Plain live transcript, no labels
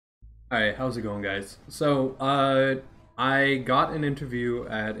Alright, how's it going, guys? I got an interview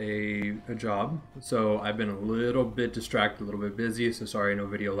at a job, so I've been a little bit distracted, a little bit busy, so sorry no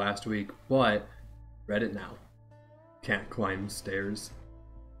video last week, but read it now. Can't climb stairs.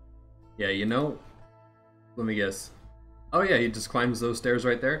 Yeah, let me guess. Oh yeah, he just climbs those stairs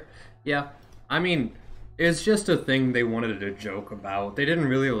right there? Yeah, I mean, it's just a thing they wanted to joke about. They didn't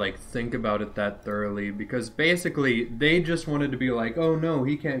really like think about it that thoroughly because basically they just wanted to be like, oh no,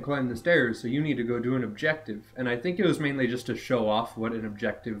 he can't climb the stairs, so you need to go do an objective. And I think it was mainly just to show off what an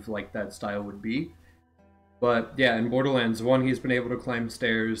objective like that style would be. But yeah, in Borderlands 1, he's been able to climb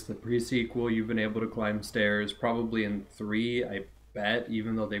stairs. The pre-sequel, you've been able to climb stairs. Probably in 3, I bet,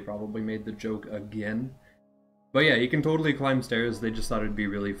 even though they probably made the joke again. But yeah, he can totally climb stairs. They just thought it'd be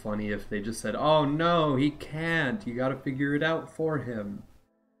really funny if they just said, oh no, he can't. You gotta figure it out for him.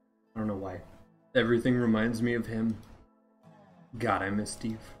 I don't know why. Everything reminds me of him. God, I miss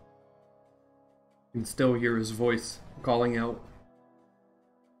Steve. You can still hear his voice calling out,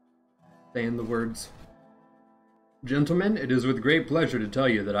 saying the words. Gentlemen, it is with great pleasure to tell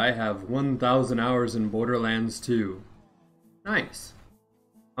you that I have 1,000 hours in Borderlands 2. Nice.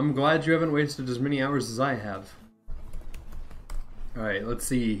 I'm glad you haven't wasted as many hours as I have. Alright, let's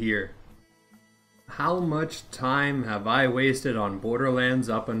see here. How much time have I wasted on Borderlands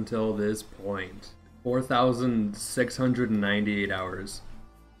up until this point? 4,698 hours.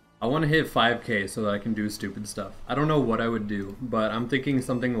 I want to hit 5K so that I can do stupid stuff. I don't know what I would do, but I'm thinking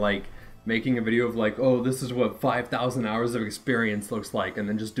something like making a video of like, oh, this is what 5,000 hours of experience looks like, and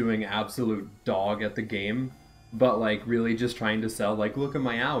then just doing absolute dog at the game, but like really just trying to sell, like, look at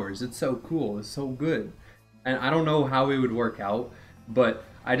my hours, it's so cool, it's so good. And I don't know how it would work out, but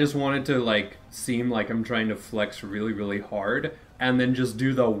I just wanted to like seem like I'm trying to flex really, really hard, and then just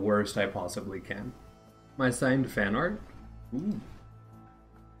do the worst I possibly can. My signed fan art? Ooh.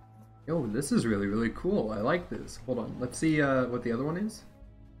 Yo, this is really, really cool. I like this. Hold on, let's see what the other one is.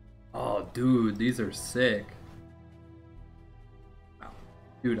 Oh, dude, these are sick. Wow.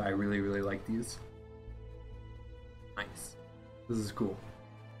 Dude, I really, really like these. Nice. This is cool.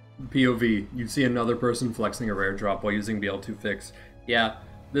 POV, you see another person flexing a rare drop while using BL2 fix. Yeah,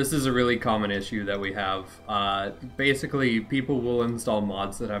 this is a really common issue that we have. Basically, people will install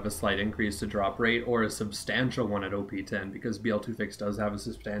mods that have a slight increase to drop rate or a substantial one at OP10 because BL2 fix does have a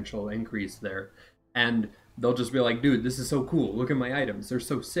substantial increase there. And they'll just be like, dude, this is so cool. Look at my items. They're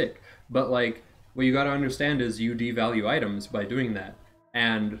so sick. But like, what you gotta understand is you devalue items by doing that.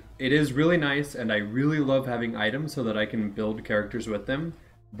 And it is really nice, and I really love having items so that I can build characters with them.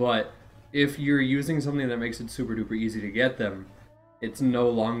 But if you're using something that makes it super duper easy to get them, it's no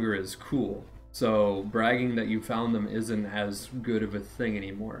longer as cool. So bragging that you found them isn't as good of a thing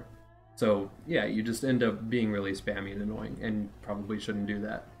anymore. So yeah, you just end up being really spammy and annoying, and probably shouldn't do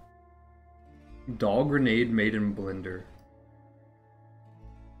that. Doll grenade made in Blender.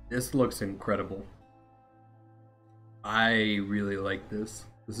 This looks incredible. I really like this.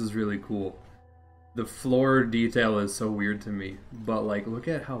 This is really cool. The floor detail is so weird to me, but like, look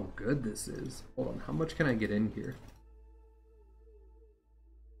at how good this is. Hold on, how much can I get in here?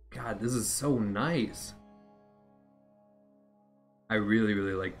 God, this is so nice. I really,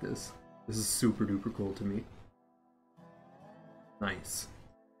 really like this. This is super duper cool to me. Nice.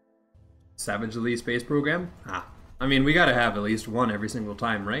 Savage Elite Space Program? Ah, I mean, we gotta have at least one every single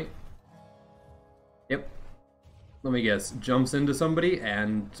time, right? Yep. Let me guess, jumps into somebody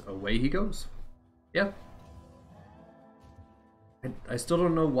and away he goes. Yep. I still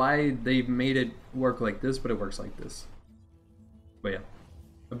don't know why they made it work like this, but it works like this. But yeah.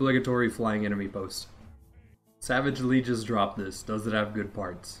 Obligatory flying enemy post. Savage Elite just dropped this. Does it have good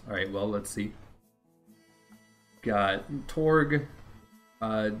parts? Alright, well, let's see. Got Torg,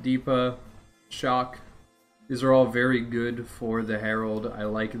 Deepa, Shock. These are all very good for the Herald. I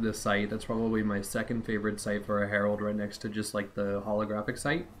like this site. That's probably my second favorite site for a Herald, right next to just like the holographic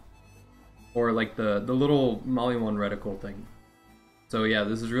site. Or like the little Mollymon reticle thing. So yeah,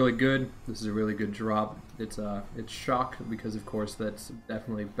 this is really good. This is a really good drop. It's Shock because of course that's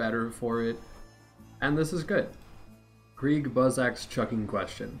definitely better for it. And this is good. Krieg Buzzax chucking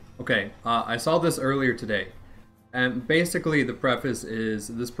question. Okay, I saw this earlier today. And basically the preface is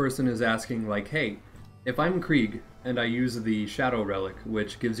this person is asking like, hey, if I'm Krieg and I use the Shadow Relic,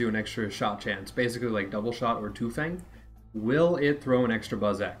 which gives you an extra shot chance, basically like double shot or two fang, will it throw an extra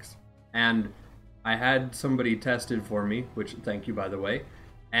Buzz Axe? And I had somebody tested for me, which thank you by the way,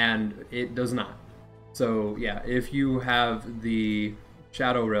 and it does not. So yeah, if you have the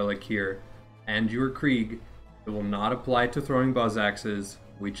Shadow Relic here and you're Krieg, it will not apply to throwing Buzz Axes.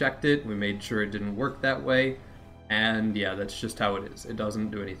 We checked it, we made sure it didn't work that way, and yeah, that's just how it is. It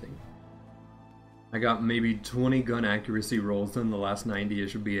doesn't do anything. I got maybe 20 gun accuracy rolls in the last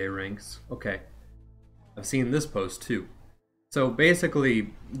 90-ish BA ranks. Okay. I've seen this post too. So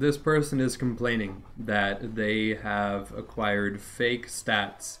basically, this person is complaining that they have acquired fake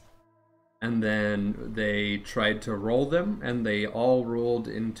stats and then they tried to roll them and they all rolled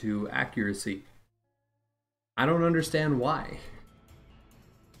into accuracy. I don't understand why.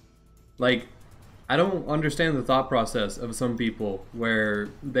 Like, I don't understand the thought process of some people where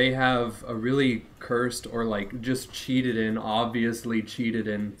they have a really cursed or like just cheated in, obviously cheated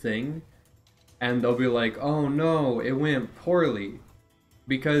in thing, and they'll be like, oh no, it went poorly,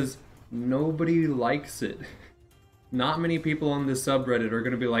 because nobody likes it. Not many people on this subreddit are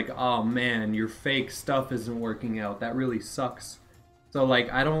going to be like, oh man, your fake stuff isn't working out, that really sucks. So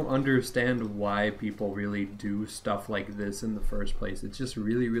like, I don't understand why people really do stuff like this in the first place. It's just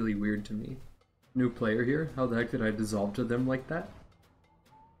really, really weird to me. New player here? How the heck did I dissolve to them like that?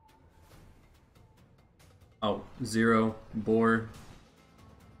 Oh, 0, bore.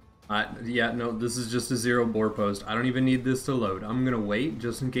 Yeah, no, this is just a 0 bore post. I don't even need this to load. I'm gonna wait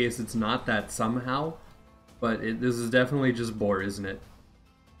just in case it's not that somehow. But this is definitely just bore, isn't it?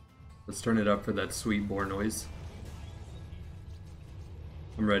 Let's turn it up for that sweet bore noise.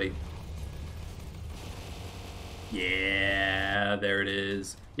 I'm ready. Yeah, there it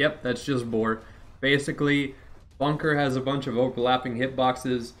is. Yep, that's just bore. Basically, Bunker has a bunch of overlapping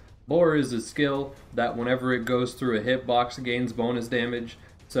hitboxes. Bore is a skill that whenever it goes through a hitbox gains bonus damage.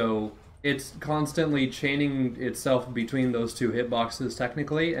 So it's constantly chaining itself between those two hitboxes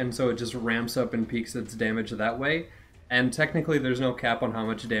technically, and so it just ramps up and peaks its damage that way. And technically there's no cap on how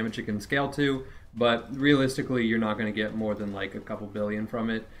much damage it can scale to, but realistically you're not going to get more than like a couple billion from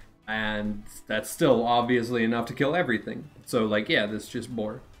it, and that's still obviously enough to kill everything. So like, yeah, this just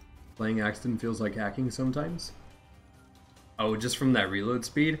bore. Playing Axton feels like hacking sometimes. Oh, just from that reload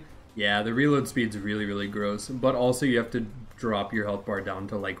speed? Yeah, the reload speed's really, really gross, but also you have to drop your health bar down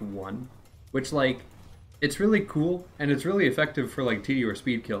to like 1, which like, it's really cool and it's really effective for like TD or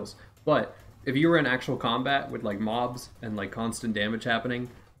speed kills, but if you were in actual combat with like mobs and like constant damage happening,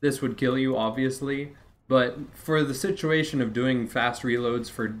 this would kill you obviously, but for the situation of doing fast reloads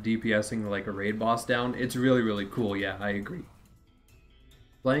for DPSing like a raid boss down, it's really, really cool. Yeah, I agree.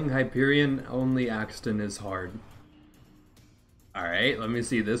 Playing Hyperion only Axton is hard. Alright, let me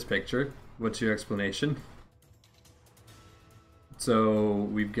see this picture. What's your explanation? So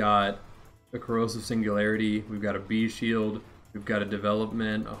we've got a Corrosive Singularity, we've got a B shield, we've got a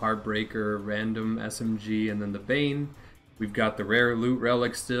Development, a Heartbreaker, random SMG, and then the Bane. We've got the rare loot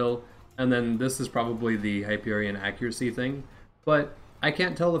relic still, and then this is probably the Hyperion accuracy thing. But I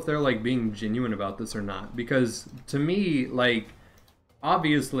can't tell if they're like being genuine about this or not, because to me, like,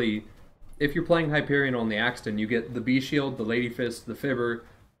 obviously, if you're playing Hyperion on the Axton, you get the B shield, the Lady Fist, the Fibber,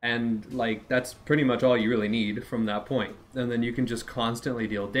 and like that's pretty much all you really need from that point. And then you can just constantly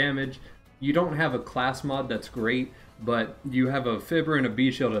deal damage. You don't have a class mod that's great, but you have a Fibber and a B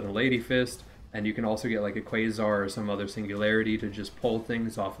shield and a Lady Fist, and you can also get like a Quasar or some other Singularity to just pull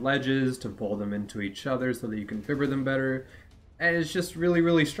things off ledges, to pull them into each other so that you can Fibber them better. And it's just really,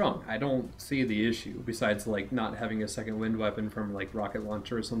 really strong. I don't see the issue, besides like not having a second wind weapon from like rocket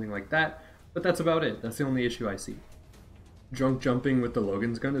launcher or something like that. But that's about it. That's the only issue I see. Drunk jumping with the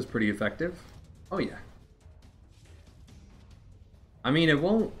Logan's gun is pretty effective. Oh yeah. I mean, it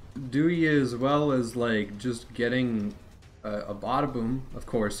won't do you as well as like just getting a bada boom, of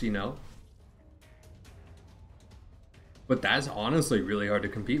course, you know. But that's honestly really hard to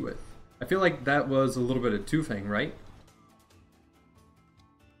compete with. I feel like that was a little bit of two-fang, right?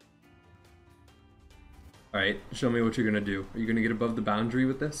 Alright, show me what you're gonna do. Are you gonna get above the boundary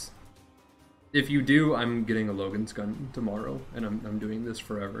with this? If you do, I'm getting a Logan's gun tomorrow, and I'm doing this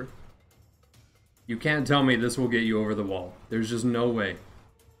forever. You can't tell me this will get you over the wall. There's just no way.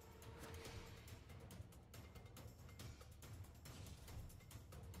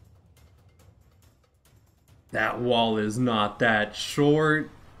 That wall is not that short.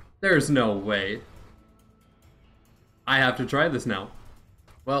 There's no way. I have to try this now.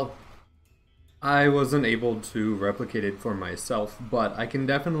 Well, I wasn't able to replicate it for myself, but I can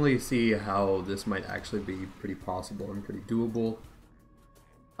definitely see how this might actually be pretty possible and pretty doable.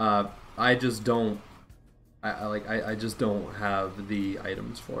 I just don't, I just don't have the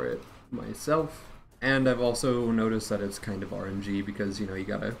items for it myself, and I've also noticed that it's kind of RNG because, you know, you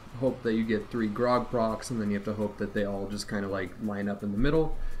gotta hope that you get 3 grog procs, and then you have to hope that they all just kind of like line up in the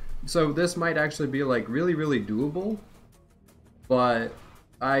middle. So this might actually be like really, really doable, but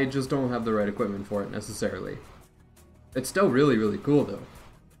I just don't have the right equipment for it necessarily. It's still really, really cool though.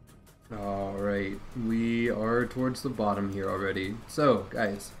 Alright, we are towards the bottom here already. So,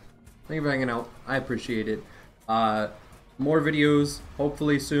 guys, Thank you for hanging out. I appreciate it. More videos,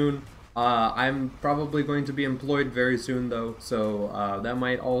 hopefully soon. I'm probably going to be employed very soon though, so that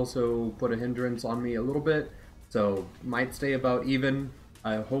might also put a hindrance on me a little bit. So might stay about even.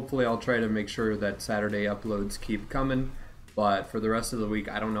 Hopefully I'll try to make sure that Saturday uploads keep coming, but for the rest of the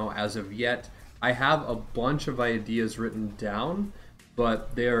week, I don't know as of yet. I have a bunch of ideas written down,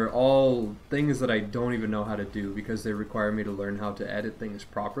 but they're all things that I don't even know how to do because they require me to learn how to edit things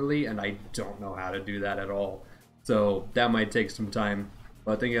properly, and I don't know how to do that at all. So that might take some time,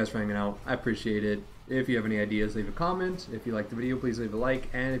 but thank you guys for hanging out. I appreciate it. If you have any ideas, leave a comment. If you liked the video, please leave a like,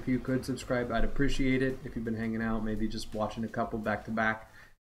 and if you could subscribe, I'd appreciate it. If you've been hanging out, maybe just watching a couple back to back,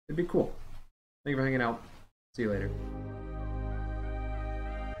 it'd be cool. Thank you for hanging out. See you later.